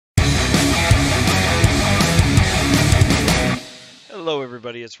Hello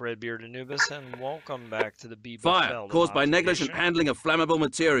everybody, it's Redbeard Anubis, and welcome back to the Fire Bieberfelde caused by negligent Modification. handling of flammable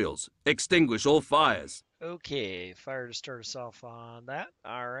materials. Extinguish all fires. Okay, fire to start us off on that.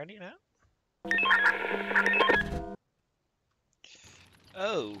 Alrighty now.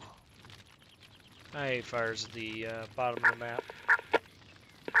 Oh. I hate fires at the bottom of the map.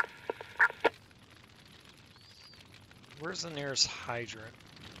 Where's the nearest hydrant?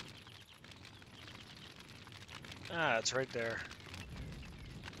 Ah, it's right there.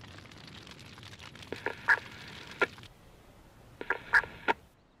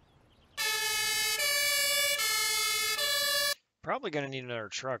 Probably gonna need another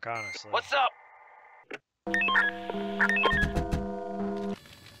truck, honestly. What's up?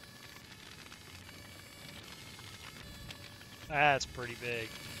 That's pretty big.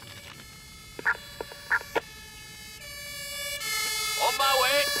 On my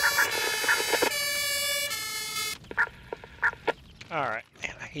way. Alright,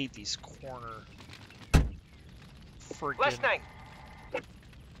 man, I hate these corner freaking Listening.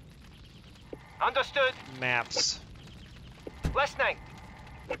 Understood. maps. Listening.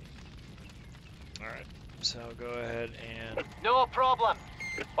 Alright, so go ahead and No problem.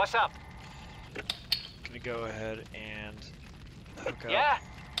 What's up? gonna go ahead and hook up. Yeah.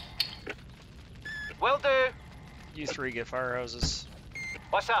 Will do. You three get fire hoses.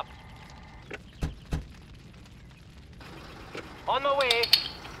 What's up? On my way.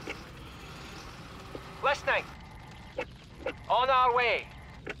 Listening. On our way.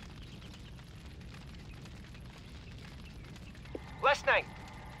 Listening.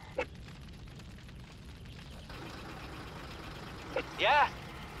 Yeah.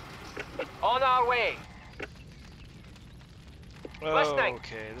 On our way. Listening.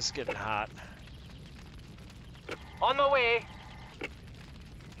 Okay, this is getting hot. On my way.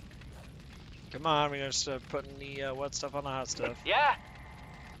 Come on, we're gonna start putting the wet stuff on the hot stuff. Yeah.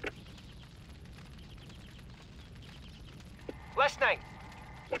 Listening.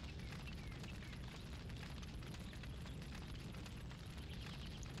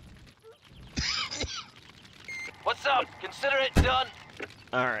 What's up? Consider it done.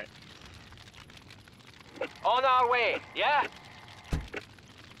 Alright. On our way. Yeah?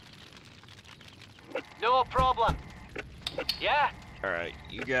 No problem. Yeah? Alright,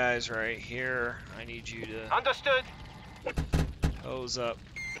 you guys right here, I need you to Understood. hose up.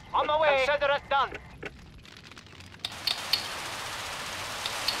 On my way. Consider it done.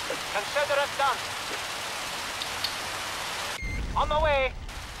 Consider it done. On my way.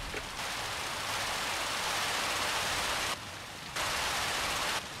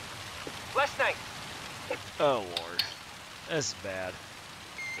 Listening. Oh lord. This is bad.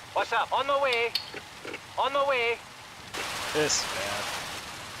 What's up? On my way. On my way. This is bad.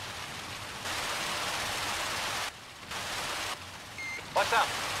 What's up?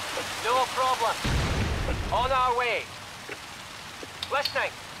 No problem. On our way.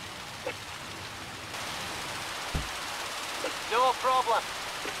 Listening. No problem.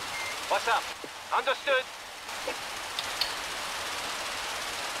 What's up? Understood.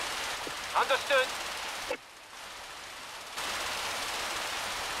 Understood.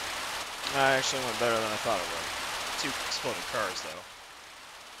 That actually went better than I thought it would. 2 exploding cars though.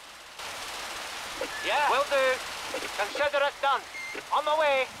 Yeah, will do. Consider it done. On my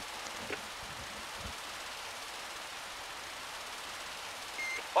way.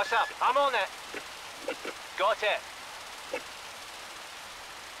 What's up? I'm on it. Got it.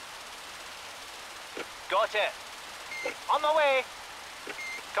 Got it. On my way.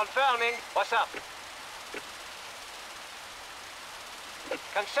 Confirming. What's up?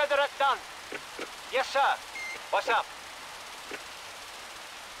 Consider it done. Yes, sir. What's up?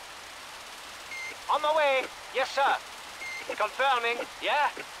 On my way. Yes, sir. Confirming. Yeah?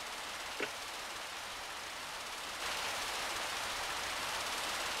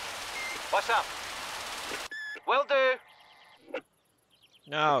 What's up? Will do.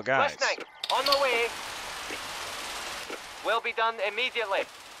 No, guys. Listening. On the way. Will be done immediately.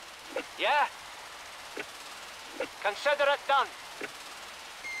 Yeah? Consider it done.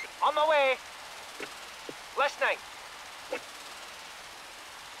 On my way. Listening.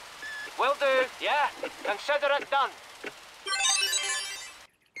 Will do. Yeah? Consider it done.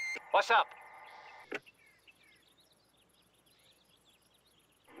 What's up?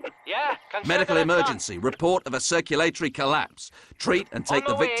 Yeah? Consider Medical it done. emergency. Report of a circulatory collapse. Treat and take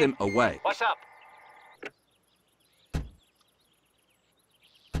the On my way. victim away. What's up?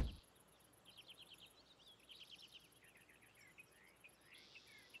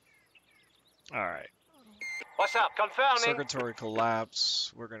 Alright. What's up? Confirming. Circulatory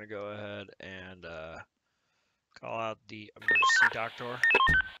collapse. We're gonna go ahead and Call out the emergency doctor.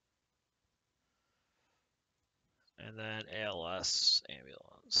 And then ALS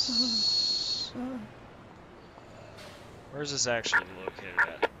ambulance. Where's this actually located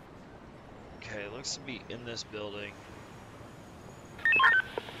at? Okay, it looks to be in this building.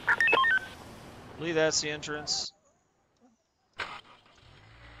 I believe that's the entrance.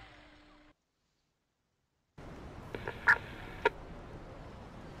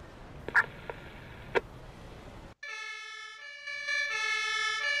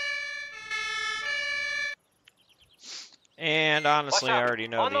 And honestly, I already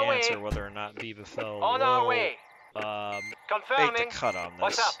know the answer whether or not Bieberfelde will make the cut on this.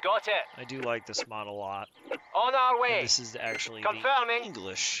 What's up? Got it. I do like this mod a lot. On our way. And this is actually Confirming. the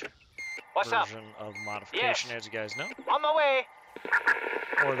English What's version of modification, Yes. as you guys know. On my way.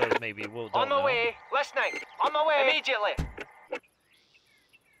 Or those maybe will don't On my know. way. Listening. On my way. Immediately.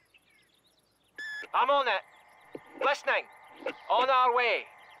 I'm on it. Listening. On our way.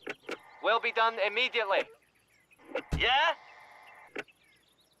 Will be done immediately. Yeah?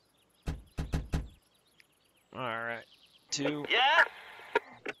 Alright. 2. Yeah?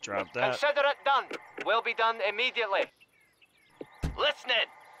 Drop that. Consider it done. Will be done immediately.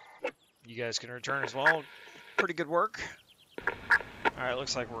 Listening. You guys can return as well. Pretty good work. Alright,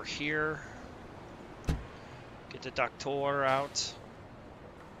 looks like we're here. Get the doctor out.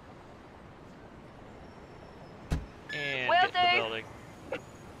 And Will get in the do. building.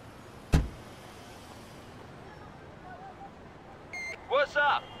 What's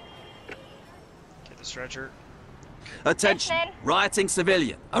up? Get the stretcher. Attention. Listening. Rioting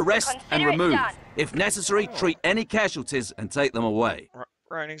civilian. Arrest and Consider it remove. done. If necessary, treat any casualties and take them away.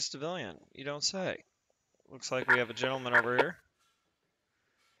 Riding civilian. You don't say. Looks like we have a gentleman over here.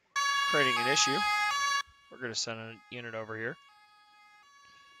 Creating an issue. We're going to send a unit over here.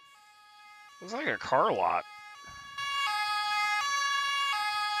 Looks like a car lot.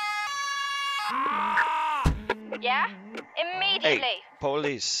 Yeah? Immediately. Hey,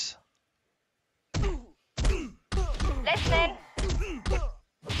 police. Listening.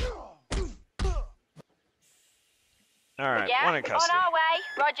 Alright, Yeah? one in On custody. our way.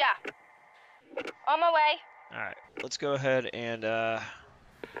 Roger. On my way. Alright, let's go ahead and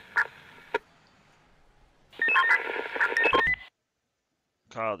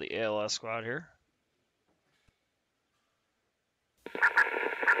call the ALS squad here.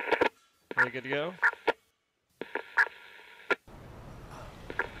 Are we good to go?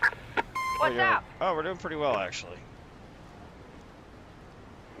 What's up? Oh, we're doing pretty well, actually.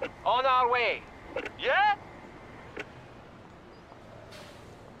 On our way. Yeah?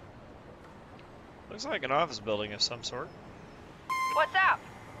 Looks like an office building of some sort. What's up?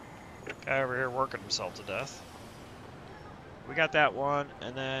 Guy over here working himself to death. We got that one,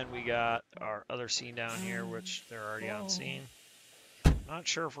 and then we got our other scene down here, which they're already on scene. Not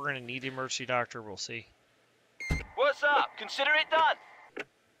sure if we're going to need the emergency doctor. We'll see. What's up? Consider it done.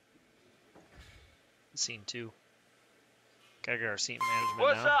 Scene 2. Gotta get our scene management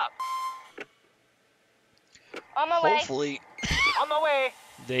What's now. up? On my way. Hopefully, On my way.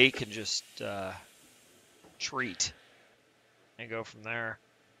 they can just treat and go from there.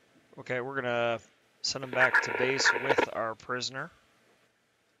 Okay, we're gonna send them back to base with our prisoner.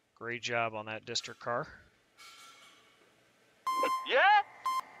 Great job on that district car. Yeah?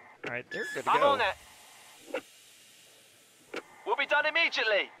 Alright, they're good to I'm go. on it. Will be done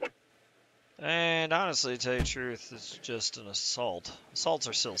immediately. And honestly, to tell you the truth, it's just an assault. Assaults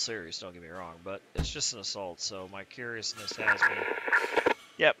are still serious, don't get me wrong, but it's just an assault, so my curiousness has me.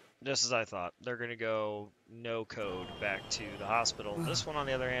 Yep, just as I thought. They're going to go no code back to the hospital. This one, on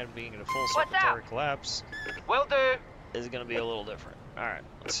the other hand, being in a full What's circulatory up? collapse, Will do. is going to be a little different. Alright,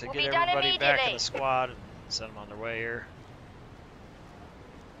 let's Will get be done everybody back in immediately. the squad and send them on their way here.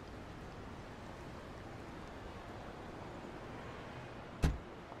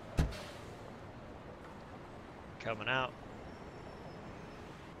 Coming out.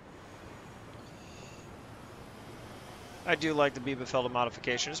 I do like the Bieberfelde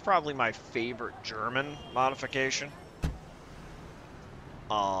modification. It's probably my favorite German modification.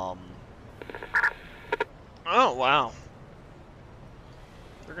 Oh, wow.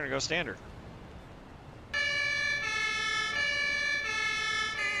 They're going to go standard.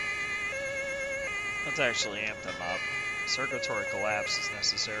 Let's actually amp them up. Circulatory collapse is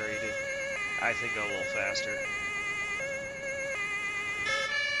necessary to, I think, go a little faster.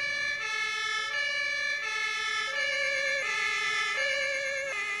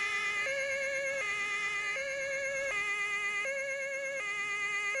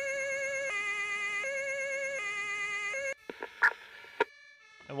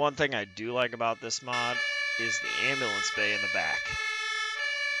 And one thing I do like about this mod is the ambulance bay in the back.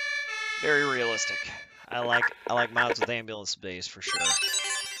 Very realistic. I like mods with ambulance bays for sure.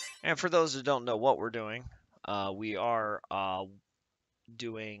 And for those who don't know what we're doing, we are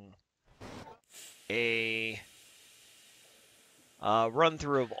doing a run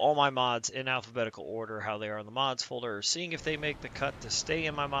through of all my mods in alphabetical order, how they are in the mods folder, seeing if they make the cut to stay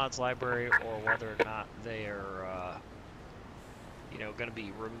in my mods library or whether or not they are, going to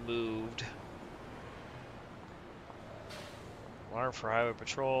be removed. Alarm for highway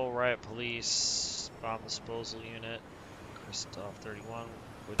patrol, riot police, bomb disposal unit, Christoph 31,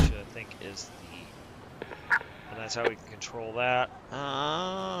 which I think is and that's how we can control that.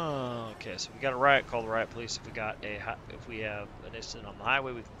 Okay, so we got a riot, call the riot police. If we have an incident on the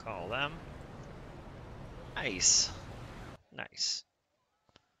highway, we can call them. Nice. Nice.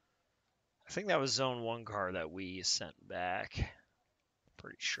 I think that was Zone 1 car that we sent back.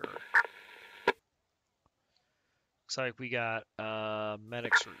 Pretty sure. Looks like we got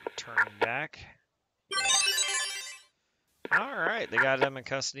medics returning back. Yeah. Alright, they got them in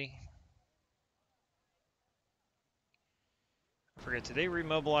custody. I forget, do they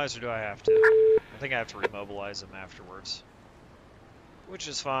remobilize or do I have to? I think I have to remobilize them afterwards. Which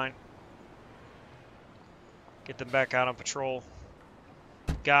is fine. Get them back out on patrol.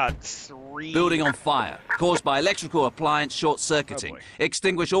 Got 3... Building on fire, caused by electrical appliance short-circuiting. Oh,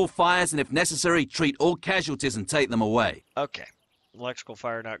 Extinguish all fires and if necessary, treat all casualties and take them away. Okay. Electrical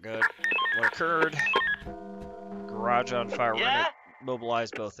fire, not good. What occurred? Garage on fire. We're gonna mobilize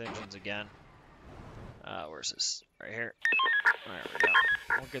both engines again. Where's this? Right here. There we go.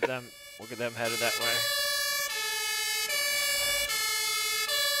 We'll get them headed that way.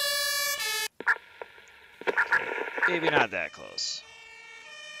 Maybe not that close.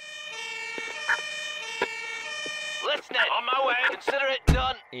 Listening. On my way. Consider it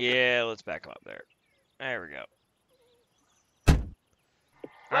done. Yeah, let's back them up there. There we go.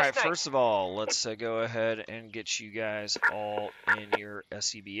 Alright, first of all, let's go ahead and get you guys all in your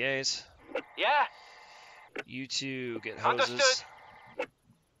SCBAs. Yeah. You two get hoses. Understood.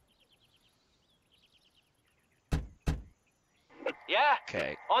 Yeah.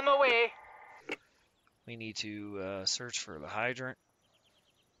 Okay. On my way. We need to search for the hydrant.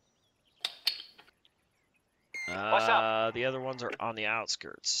 What's up? The other ones are on the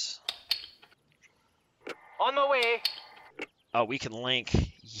outskirts. On my way. Oh, we can link.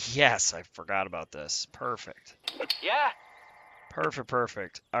 Yes, I forgot about this. Perfect. Yeah.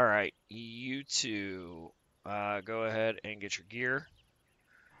 Perfect. All right, you two go ahead and get your gear.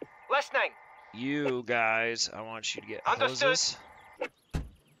 Listening. You guys, I want you to get Understood. hoses.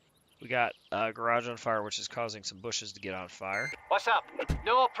 We got garage on fire, which is causing some bushes to get on fire. What's up?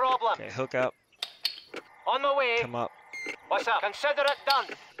 No problem. Okay, hook up. On my way. Come up. What's up? Consider it done.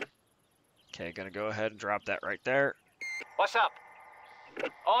 Okay, gonna go ahead and drop that right there. What's up?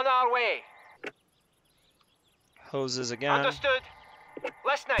 On our way. Hoses again. Understood.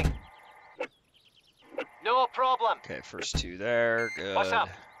 Listening. No problem. Okay, first two there. Good. What's up?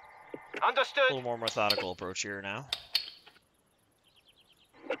 A Understood. little more methodical approach here now.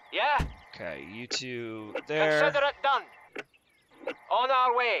 Yeah. Okay, you two there. Consider it done. On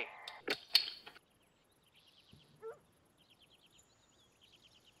our way.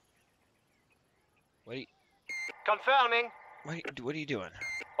 Wait, Confirming. what are you doing?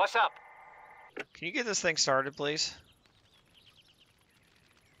 What's up? Can you get this thing started, please?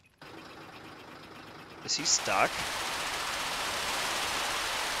 Is he stuck?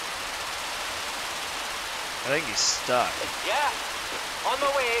 I think he's stuck. Yeah. On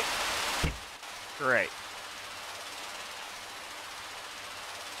my way. Great.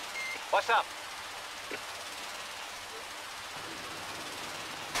 What's up?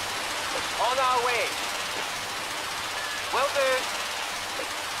 On our way. Will do.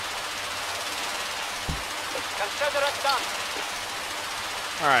 Consider it done.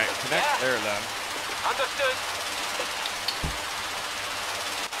 Alright, connect Yeah. there then. Understood.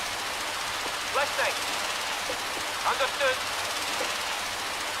 Listening. Understood.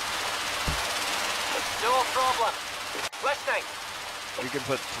 No problem. Listening. We can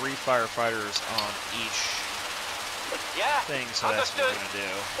put 3 firefighters on each Yeah. thing, so that's what we're Understood. gonna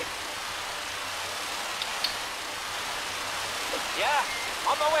do. Yeah.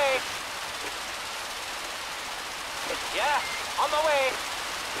 On my way. Yeah. On my way.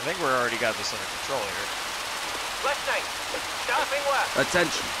 I think we're already got this under control here. Listening. Starting work.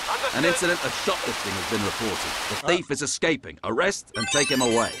 Attention. Understood. An incident of shoplifting has been reported. The thief is escaping. Arrest and take him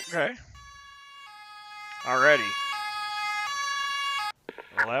away. Okay. Alrighty.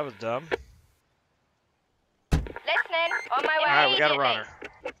 Well, that was dumb. Listening. On my way. Alright, we got a immediately. runner.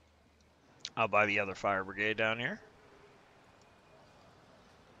 Out by the other fire brigade down here.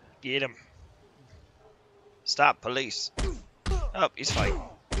 Get him. Stop, police. Oh, he's fighting.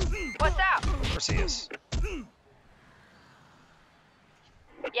 What's up? Of course he is.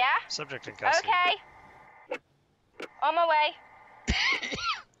 Yeah? Subject in custody. Okay. On my way.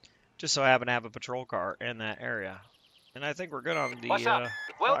 Just so I happen to have a patrol car in that area. And I think we're good on the What's up?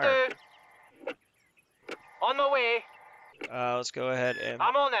 Will fire. do. On my way. Let's go ahead and...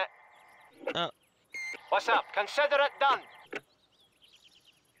 I'm on it. Oh. What's up? Consider it done.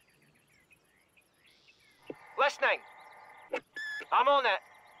 Listening. I'm on it.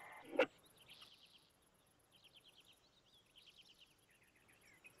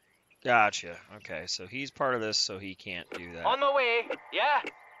 Gotcha. Okay, so he's part of this, so he can't do that. On my way. Yeah.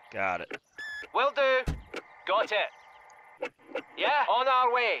 Got it. Will do. Got it. Yeah. On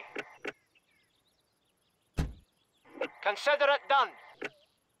our way. Consider it done.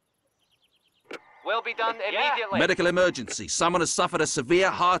 Will be done immediately. Medical emergency. Someone has suffered a severe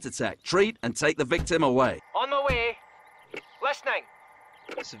heart attack. Treat and take the victim away. On my way. Listening.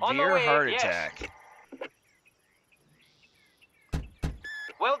 On the Severe way, heart yes. attack.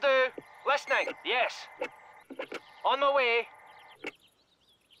 Will do. Listening. Yes. On my way.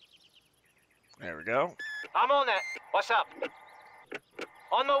 There we go. I'm on it. What's up?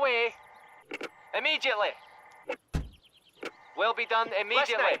 On my way. Immediately. Will be done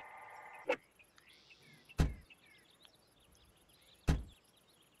immediately. Listening.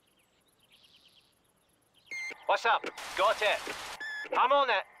 What's up? Got it. I'm on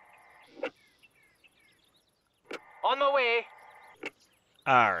it. On my way.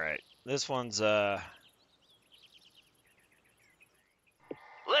 Alright. This one's, Listening.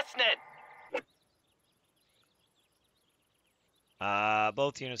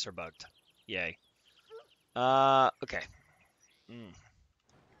 both units are bugged. Yay. Okay.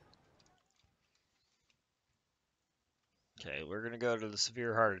 Okay, we're gonna go to the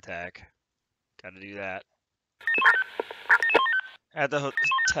severe heart attack. Gotta do that. At the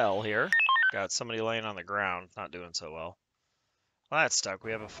hotel here. Got somebody laying on the ground, not doing so well. Well, that's stuck.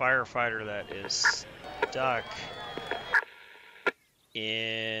 We have a firefighter that is stuck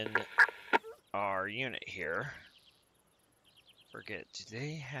in our unit here. Forget, do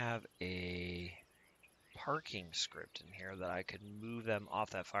they have a parking script in here that I could move them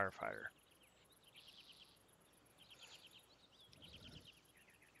off that firefighter?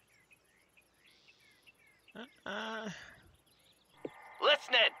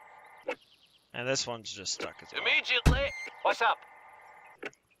 Listening. And this one's just stuck as well. Immediately. What's up?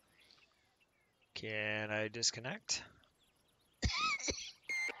 Can I disconnect?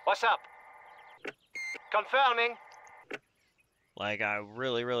 What's up? Confirming. Like, I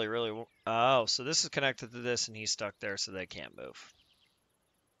really... Oh, so this is connected to this, and he's stuck there, so they can't move.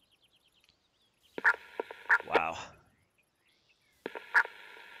 Wow.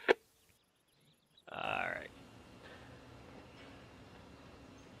 Alright.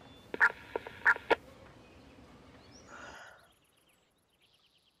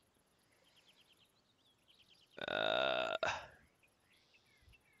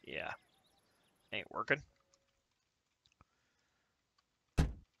 Yeah. Ain't working.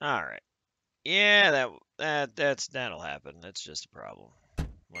 Alright. Yeah, that'll happen. That's just a problem.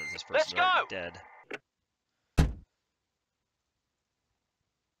 What if this person's already dead?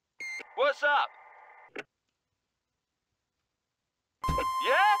 What's up?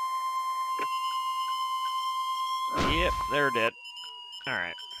 Yeah? Yep, they're dead.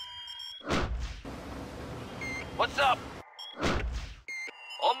 Alright. What's up?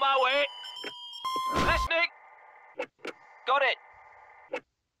 On my way. Listening. Got it.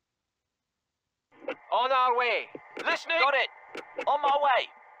 On our way. Listening. Got it. On my way.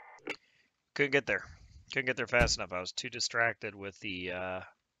 Couldn't get there. Couldn't get there fast enough. I was too distracted with the what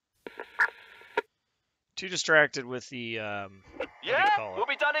do you call it? We'll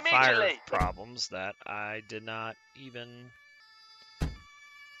be done Fire immediately. problems that I did not even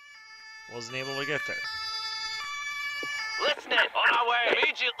wasn't able to get there. Listening. On our way.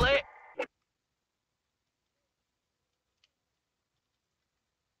 Immediately.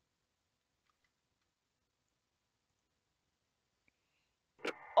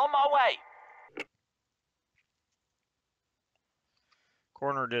 On my way.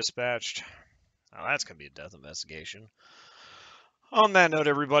 Coroner dispatched. Now that's gonna be a death investigation. On that note,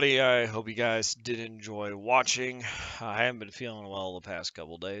 everybody, I hope you guys did enjoy watching. I haven't been feeling well the past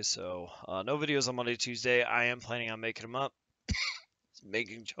couple days, so no videos on Monday, Tuesday. I am planning on making them up,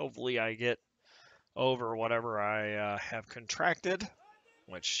 hopefully I get over whatever I have contracted,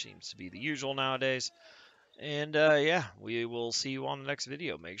 which seems to be the usual nowadays. And yeah, we will see you on the next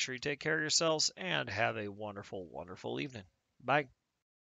video. Make sure you take care of yourselves and have a wonderful, wonderful evening. Bye.